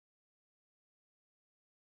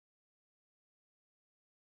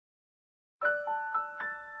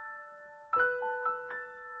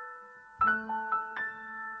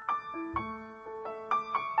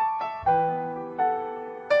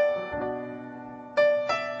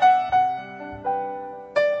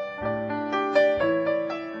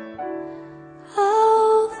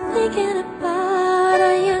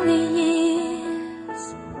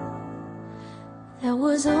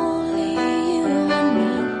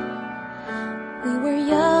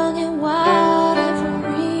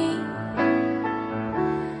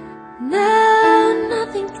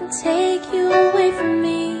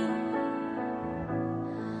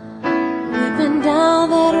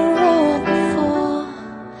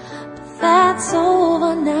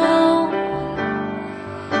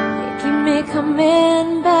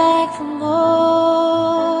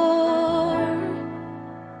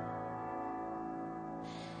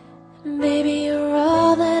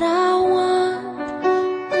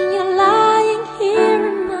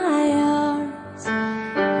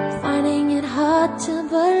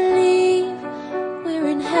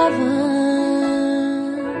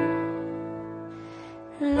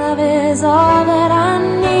is all that I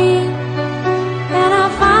need, and I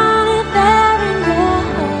found it there in your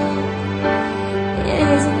heart. It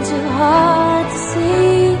isn't too hard to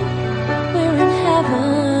see, we're in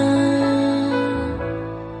heaven.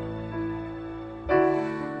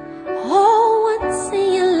 Oh, once in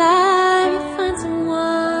your life you find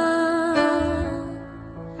someone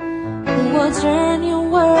who will turn your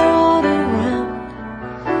world around,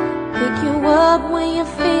 pick you up when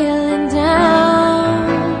you're feeling down.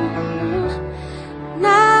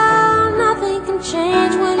 Now nothing can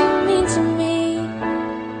change what you mean to me.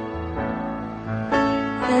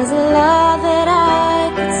 There's a lot that I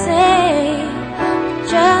could say, but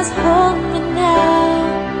just hold me now,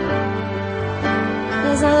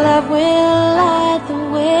 'cause our love will light the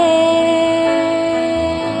way.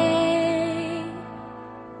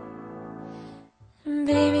 And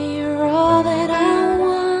baby, you're all that I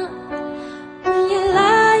want. When you're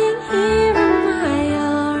lying here in my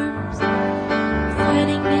arms, I'm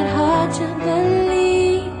finding it hard to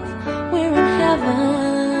believe we're in heaven.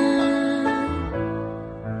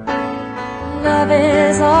 Love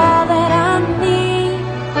is all that I need,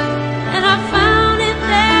 and I found it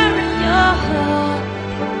there in your heart.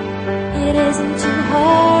 It isn't too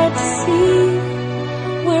hard to see,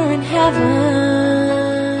 we're in heaven.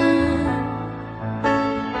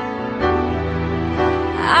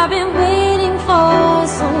 I've been waiting for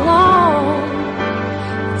so long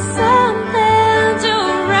for something to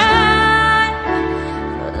arrive,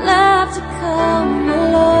 for love to come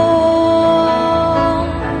along.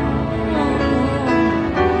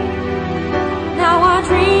 Now our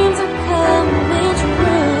dreams are coming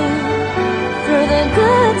true, through the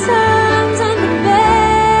good times and the bad.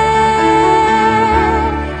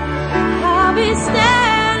 I'll be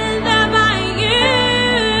standing there by you.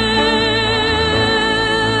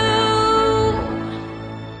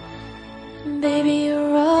 Baby,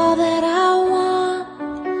 you're all that I want.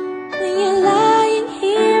 When you're lying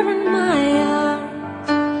here in my arms,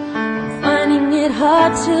 I'm finding it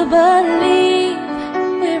hard to believe